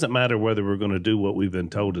 it doesn't matter whether we're going to do what we've been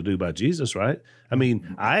told to do by Jesus, right? I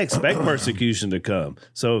mean, I expect persecution to come.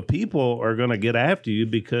 So if people are going to get after you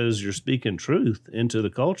because you're speaking truth into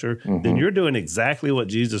the culture, then you're doing exactly what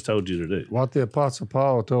Jesus told you to do. What the Apostle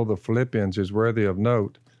Paul told the Philippians is worthy of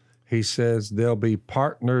note. He says they'll be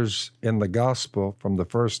partners in the gospel from the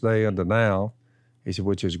first day unto now, he said,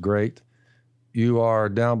 which is great. You are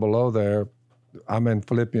down below there. I'm in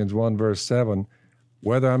Philippians 1, verse 7.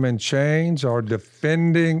 Whether I'm in chains or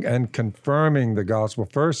defending and confirming the gospel.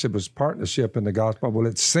 First, it was partnership in the gospel. Well,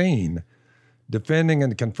 it's seen. Defending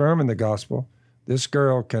and confirming the gospel. This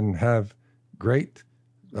girl can have great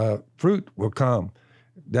fruit will come.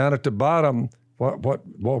 Down at the bottom,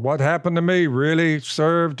 what happened to me really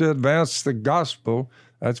served to advance the gospel.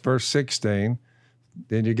 That's verse 16.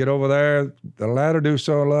 Then you get over there, the latter do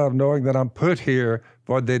so in love, knowing that I'm put here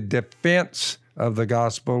for the defense of the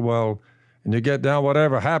gospel. Well, and you get down,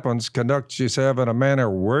 whatever happens, conduct yourself in a manner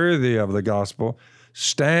worthy of the gospel.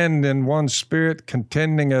 Stand in one spirit,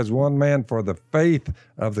 contending as one man for the faith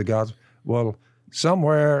of the gospel. Well,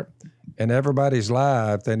 somewhere in everybody's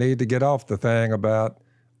life, they need to get off the thing about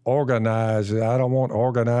organized. I don't want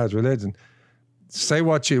organized religion. Say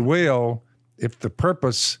what you will, if the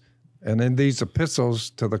purpose, and in these epistles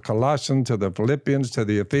to the Colossians, to the Philippians, to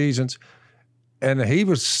the Ephesians, and he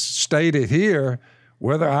was stated here,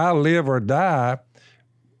 whether I live or die,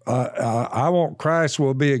 I want Christ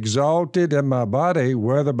will be exalted in my body,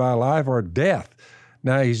 whether by life or death.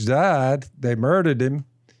 Now he's died, they murdered him.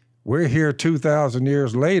 We're here 2,000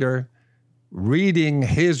 years later reading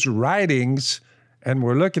his writings, and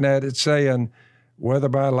we're looking at it saying, whether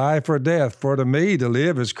by life or death, for to me to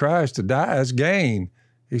live is Christ, to die is gain.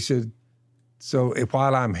 He said, so if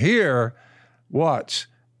while I'm here, watch,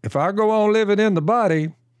 if I go on living in the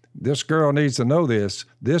body, this girl needs to know this.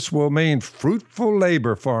 This will mean fruitful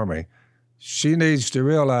labor for me. She needs to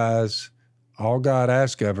realize all God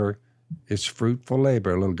asks of her is fruitful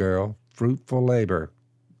labor, little girl, fruitful labor,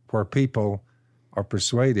 where people are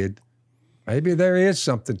persuaded maybe there is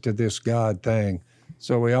something to this God thing.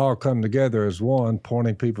 So we all come together as one,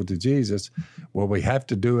 pointing people to Jesus. Well, we have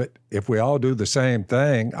to do it. If we all do the same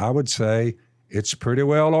thing, I would say it's pretty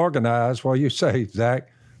well organized. What do you say, Zach?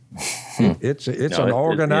 It's an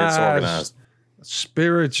organized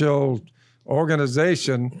spiritual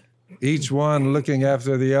organization, each one looking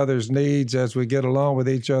after the other's needs as we get along with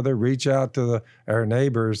each other, reach out to our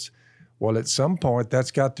neighbors. Well, at some point,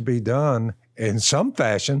 that's got to be done in some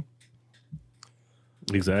fashion.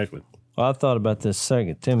 Exactly. Well, I thought about this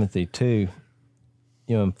 2 Timothy 2.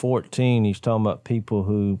 In 14, he's talking about people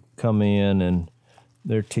who come in and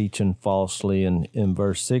they're teaching falsely. And in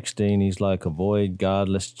verse 16, he's like, avoid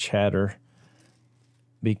godless chatter,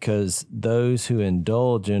 because those who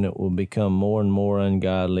indulge in it will become more and more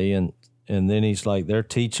ungodly. And then he's like, their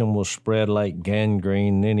teaching will spread like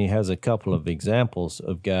gangrene. And then he has a couple of examples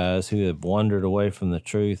of guys who have wandered away from the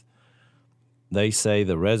truth. They say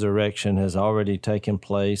the resurrection has already taken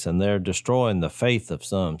place, and they're destroying the faith of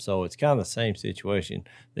some. So it's kind of the same situation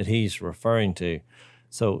that he's referring to.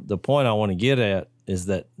 So the point I want to get at is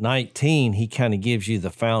that 19, he kind of gives you the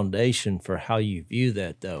foundation for how you view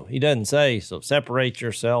that, though. He doesn't say, so separate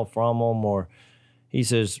yourself from them, or he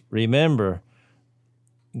says, remember,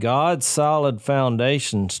 God's solid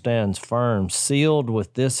foundation stands firm, sealed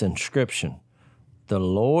with this inscription: the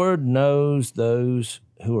Lord knows those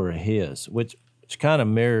who are his, which kind of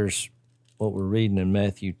mirrors what we're reading in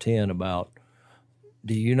Matthew 10 about,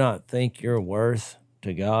 do you not think your worth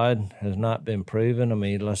to God has not been proven? I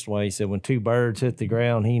mean, that's why he said when two birds hit the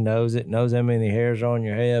ground, he knows it, knows how many hairs are on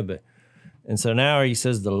your head. And so now he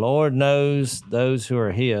says the Lord knows those who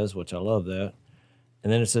are his, which I love that.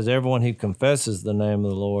 And then it says everyone who confesses the name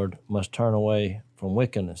of the Lord must turn away from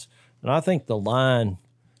wickedness. And I think the line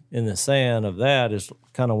in the sand of that is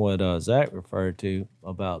kind of what Zach referred to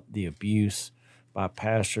about the abuse by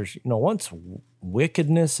pastors. Once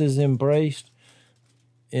wickedness is embraced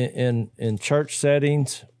in church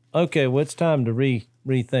settings, okay, well, it's time to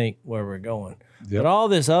rethink where we're going. Yep. But all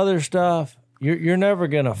this other stuff, you're never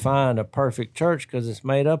going to find a perfect church because it's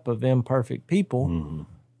made up of imperfect people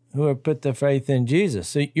who have put their faith in Jesus.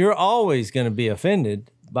 So you're always going to be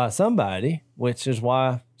offended by somebody, which is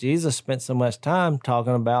why Jesus spent so much time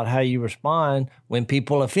talking about how you respond when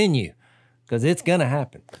people offend you, because it's going to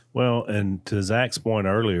happen. Well, and to Zach's point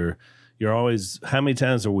earlier, you're always, how many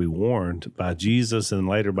times are we warned by Jesus and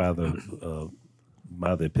later by the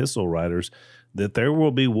epistle writers that there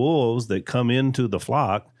will be wolves that come into the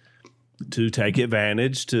flock to take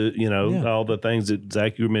advantage, to, all the things that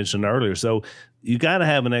Zach, you mentioned earlier. So you got to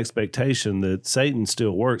have an expectation that Satan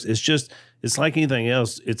still works. It's like anything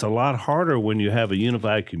else. It's a lot harder when you have a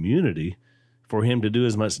unified community for him to do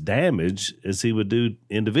as much damage as he would do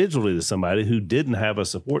individually to somebody who didn't have a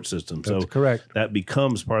support system. That's correct. That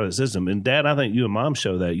becomes part of the system. And Dad, I think you and Mom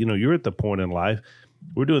show that. You're at the point in life.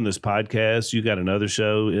 We're doing this podcast. You got another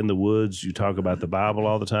show, In the Woods. You talk about the Bible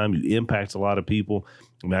all the time. You impact a lot of people.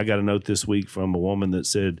 I mean, I got a note this week from a woman that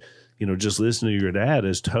said, just listening to your dad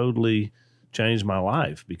has totally changed my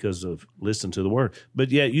life because of listening to the word.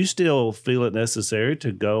 But yet you still feel it necessary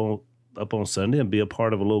to go up on Sunday and be a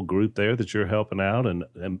part of a little group there that you're helping out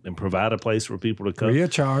and provide a place for people to come. Free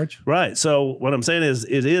of charge. Right. So what I'm saying is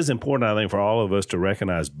it is important, I think, for all of us to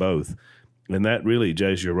recognize both. And that really,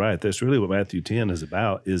 Jace, you're right. That's really what Matthew 10 is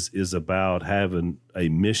about, is about having a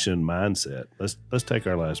mission mindset. Let's take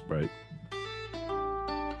our last break.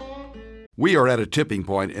 We are at a tipping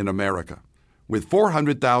point in America. With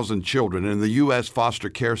 400,000 children in the U.S. foster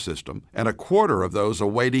care system and a quarter of those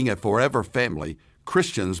awaiting a forever family,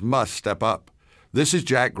 Christians must step up. This is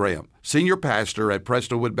Jack Graham, Senior Pastor at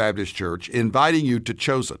Prestonwood Baptist Church, inviting you to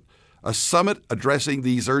Chosen, a summit addressing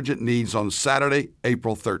these urgent needs on Saturday,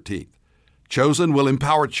 April 13th. Chosen will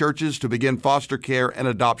empower churches to begin foster care and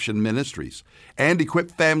adoption ministries and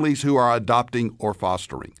equip families who are adopting or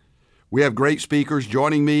fostering. We have great speakers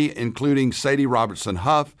joining me, including Sadie Robertson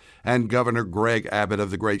Huff and Governor Greg Abbott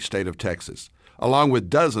of the great state of Texas, along with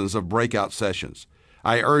dozens of breakout sessions.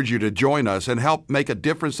 I urge you to join us and help make a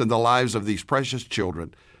difference in the lives of these precious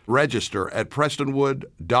children. Register at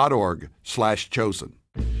prestonwood.org/chosen.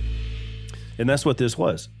 And that's what this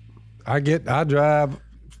was. I drive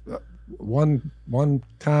one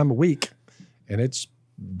time a week, and it's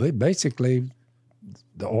basically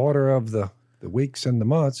the order of the weeks and the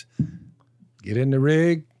months. Get in the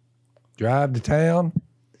rig, drive to town,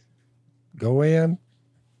 go in.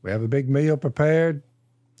 We have a big meal prepared.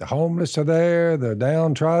 The homeless are there. The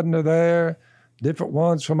downtrodden are there. Different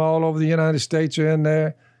ones from all over the United States are in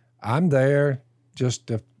there. I'm there just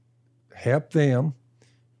to help them,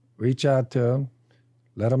 reach out to them,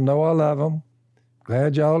 let them know I love them.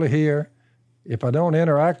 Glad y'all are here. If I don't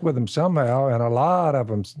interact with them somehow, and a lot of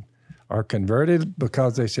them are converted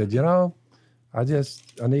because they said, I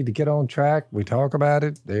need to get on track. We talk about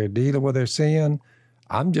it. They're dealing with their sin.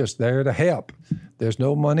 I'm just there to help. There's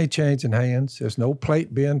no money changing hands. There's no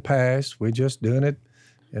plate being passed. We're just doing it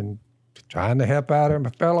and trying to help out our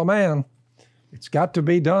fellow man. It's got to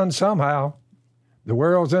be done somehow. The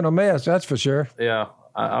world's in a mess, that's for sure. Yeah,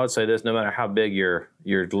 I would say this: no matter how big your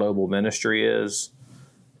global ministry is,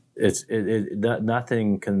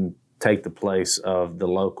 nothing can take the place of the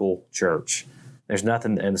local church. There's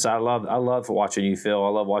nothing, and so I love watching you, Phil. I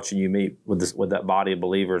love watching you meet with that body of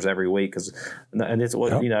believers every week, and it's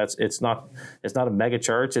what it's not a mega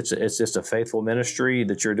church. It's just a faithful ministry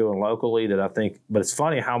that you're doing locally. That I think, but it's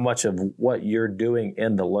funny how much of what you're doing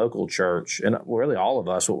in the local church, and really all of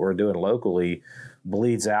us, what we're doing locally,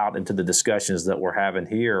 bleeds out into the discussions that we're having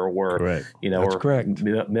here, where correct.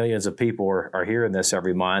 Millions of people are hearing this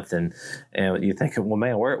every month, and you think, well,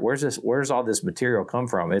 man, where's all this material come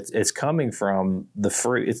from? It's coming from the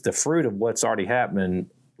fruit. It's the fruit of what's already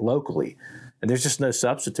happening locally, and there's just no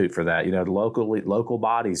substitute for that. Local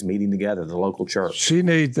bodies meeting together, the local church.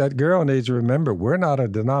 That girl needs to remember, we're not a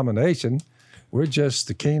denomination. We're just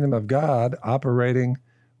the kingdom of God operating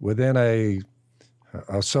within a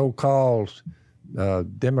so-called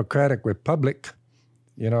democratic republic,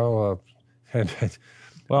 and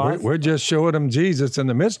we're just showing them Jesus in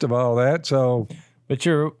the midst of all that. So, but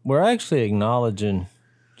we're actually acknowledging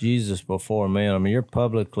Jesus before men. I mean, you're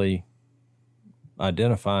publicly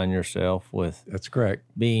identifying yourself with. That's correct.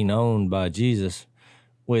 Being owned by Jesus,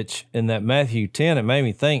 which in that Matthew 10, it made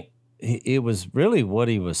me think it was really what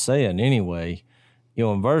he was saying anyway.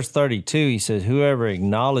 In verse 32, he says, "Whoever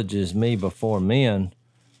acknowledges me before men."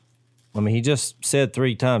 I mean, he just said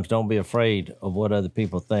 3 times, don't be afraid of what other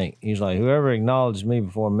people think. He's like, whoever acknowledges me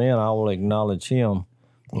before men, I will acknowledge him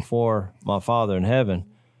before my Father in heaven.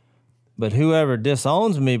 But whoever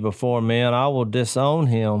disowns me before men, I will disown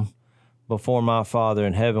him before my Father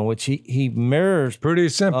in heaven, which he mirrors. Pretty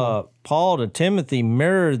simple. Paul to Timothy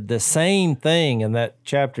mirrored the same thing in that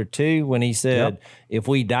chapter 2 when he said, If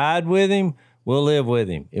we died with him, we'll live with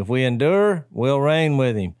him. If we endure, we'll reign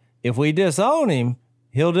with him. If we disown him,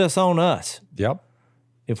 he'll disown us. Yep.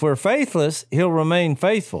 If we're faithless, he'll remain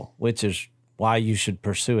faithful, which is why you should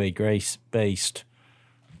pursue a grace-based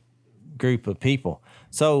group of people.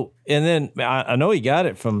 So, and then I know he got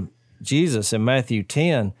it from Jesus in Matthew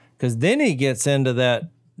 10, because then he gets into that,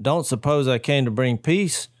 don't suppose I came to bring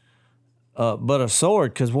peace, but a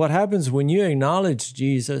sword. Because what happens when you acknowledge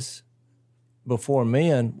Jesus before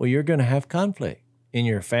men, well, you're going to have conflict. In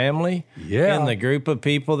your family, in the group of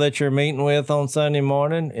people that you're meeting with on Sunday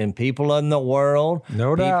morning, and people in the world,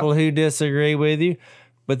 no doubt. People who disagree with you.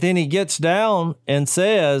 But then he gets down and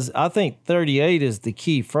says, I think 38 is the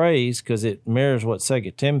key phrase because it mirrors what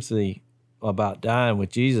 2 Timothy about dying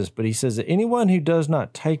with Jesus. But he says that anyone who does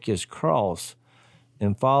not take his cross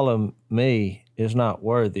and follow me is not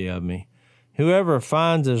worthy of me. Whoever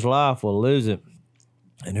finds his life will lose it,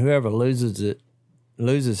 and whoever loses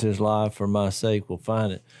his life for my sake will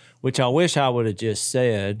find it, which I wish I would have just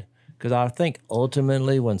said, because I think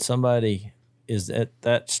ultimately when somebody is at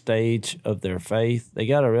that stage of their faith, they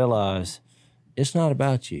got to realize it's not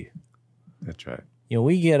about you. That's right.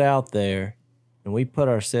 We get out there and we put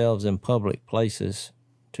ourselves in public places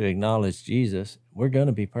to acknowledge Jesus, we're going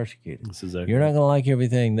to be persecuted. Exactly. You're not going to like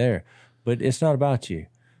everything there, but it's not about you.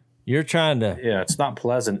 You're trying to. Yeah, it's not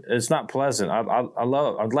pleasant. It's not pleasant.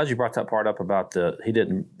 I'm glad you brought that part up about he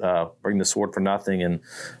didn't bring the sword for nothing, and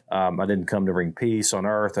I didn't come to bring peace on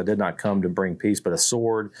earth. I did not come to bring peace, but a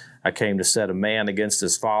sword. I came to set a man against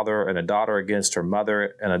his father, and a daughter against her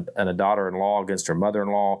mother, and a daughter-in-law against her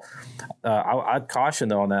mother-in-law. I'd caution,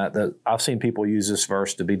 though, on that I've seen people use this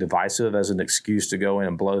verse to be divisive as an excuse to go in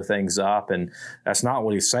and blow things up, and that's not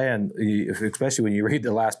what he's saying, especially when you read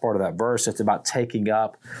the last part of that verse. It's about taking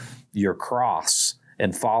up your cross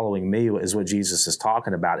and following me is what Jesus is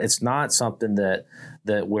talking about. It's not something that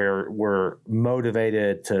we're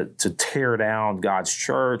motivated to tear down God's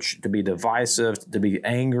church, to be divisive, to be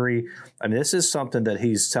angry. I mean, this is something that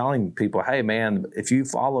he's telling people, hey, man, if you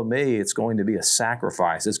follow me, it's going to be a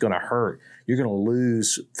sacrifice. It's going to hurt. You're going to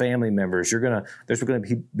lose family members. There's going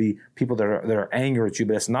to be people that are angry at you,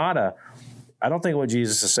 but it's not I don't think what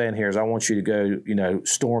Jesus is saying here is I want you to go,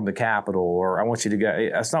 storm the Capitol, or I want you to go.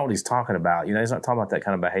 That's not what he's talking about. He's not talking about that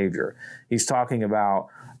kind of behavior. He's talking about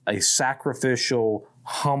a sacrificial,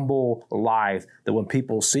 humble life that when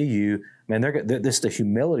people see you, man, this is the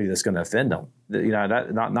humility that's going to offend them.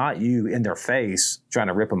 Not you in their face trying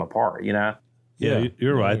to rip them apart, Yeah,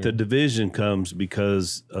 you're right. The division comes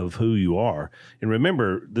because of who you are. And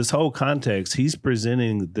remember, this whole context, he's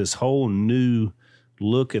presenting this whole new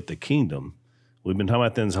look at the kingdom. We've been talking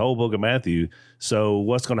about that in this whole book of Matthew. So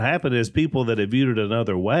what's going to happen is people that have viewed it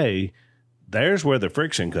another way, there's where the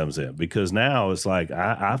friction comes in, because now it's like,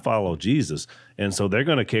 I follow Jesus. And so they're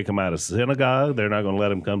going to kick him out of synagogue. They're not going to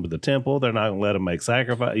let him come to the temple. They're not going to let him make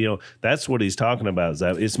sacrifice. That's what he's talking about. Is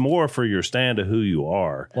that it's more for your stand of who you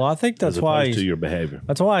are. Well, I think that's why to your behavior.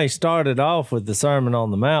 That's why he started off with the Sermon on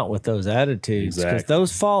the Mount with those attitudes. Because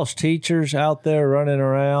those false teachers out there running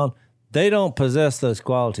around, they don't possess those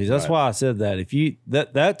qualities. That's why I said that. If you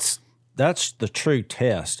that's the true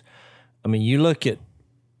test. I mean, you look at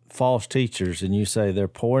false teachers and you say they're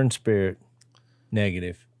poor in spirit,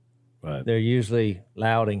 negative. Right. They're usually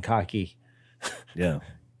loud and cocky. Yeah.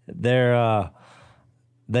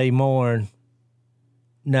 They mourn.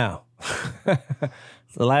 No.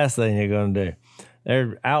 It's the last thing you're going to do.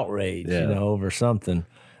 They're outraged, over something.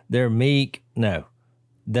 They're meek. No.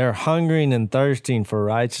 They're hungering and thirsting for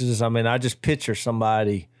righteousness. I mean, I just picture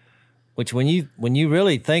somebody, which when you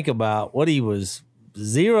really think about what he was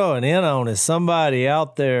zeroing in on is somebody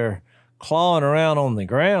out there clawing around on the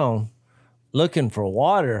ground looking for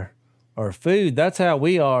water or food. That's how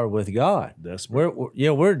we are with God. Desperate.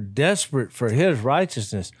 We're desperate for his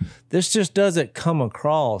righteousness. This just doesn't come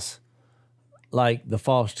across like the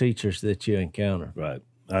false teachers that you encounter. Right.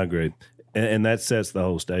 I agree. And that sets the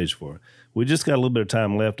whole stage for it. We just got a little bit of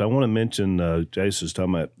time left. I want to mention, Jason was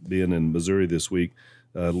talking about being in Missouri this week.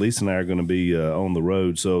 Lisa and I are going to be on the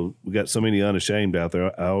road, so we got so many Unashamed out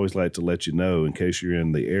there. I always like to let you know in case you're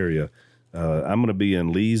in the area. I'm going to be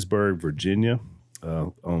in Leesburg, Virginia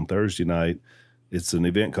on Thursday night. It's an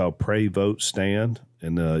event called Pray, Vote, Stand,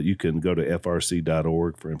 and you can go to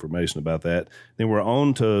frc.org for information about that. Then we're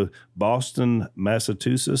on to Boston,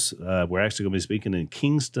 Massachusetts. We're actually going to be speaking in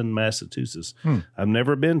Kingston, Massachusetts. I've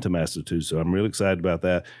never been to Massachusetts. I'm really excited about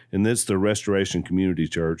that. And it's the Restoration Community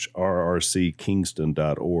Church,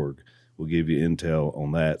 rrckingston.org. We'll give you intel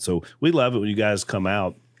on that. So we love it when you guys come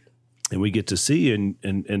out and we get to see you.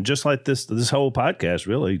 And just like this whole podcast,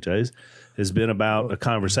 really, Jace, has been about a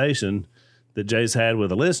conversation that Jay's had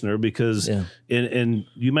with a listener, because and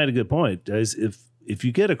you made a good point, Jay's. If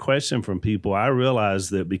you get a question from people, I realize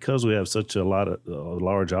that because we have such a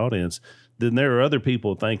large audience, then there are other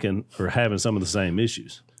people thinking or having some of the same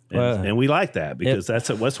issues, and we like that, because that's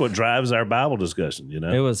what drives our Bible discussion.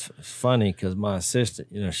 It was funny because my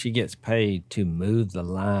assistant, she gets paid to move the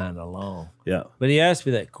line along. Yeah, but he asked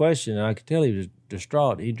me that question, and I could tell he was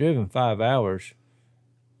distraught. He'd driven 5 hours.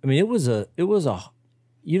 I mean, it was a.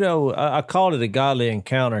 I called it a godly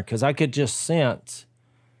encounter because I could just sense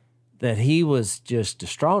that he was just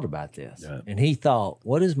distraught about this. Yeah. And he thought,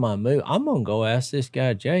 what is my move? I'm going to go ask this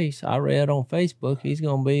guy, Jace. I read on Facebook he's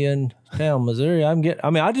going to be in town, Missouri.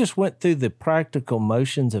 I just went through the practical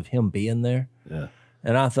motions of him being there. Yeah.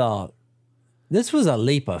 And I thought, this was a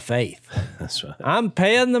leap of faith. That's right. I'm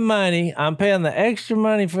paying the money. I'm paying the extra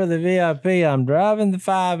money for the VIP. I'm driving the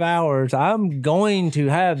 5 hours. I'm going to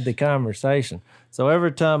have the conversation. So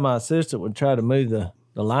every time my assistant would try to move the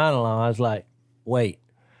line along, I was like, wait.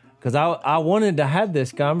 Because I wanted to have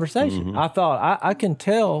this conversation. Mm-hmm. I thought, I can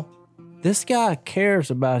tell this guy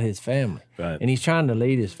cares about his family. Right. And he's trying to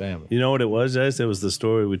lead his family. You know what it was, Jace? It was the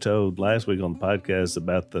story we told last week on the podcast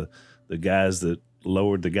about the guys that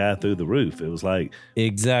lowered the guy through the roof. It was like,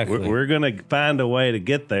 exactly, we're going to find a way to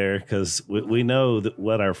get there because we know that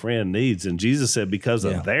what our friend needs. And Jesus said because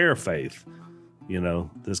of their faith,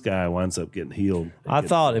 this guy winds up getting healed. I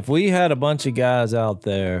thought if we had a bunch of guys out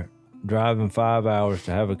there driving 5 hours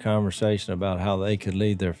to have a conversation about how they could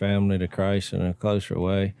lead their family to Christ in a closer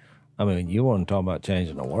way. I mean, you want to talk about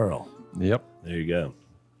changing the world. Yep. There you go.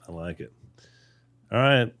 I like it. All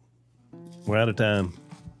right. We're out of time.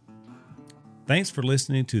 Thanks for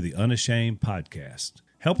listening to the Unashamed podcast.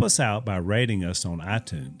 Help us out by rating us on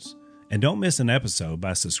iTunes. And don't miss an episode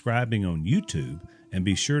by subscribing on YouTube, and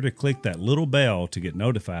be sure to click that little bell to get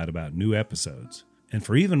notified about new episodes. And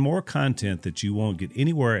for even more content that you won't get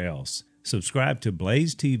anywhere else, subscribe to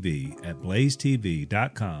Blaze TV at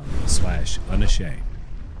blazetv.com/unashamed.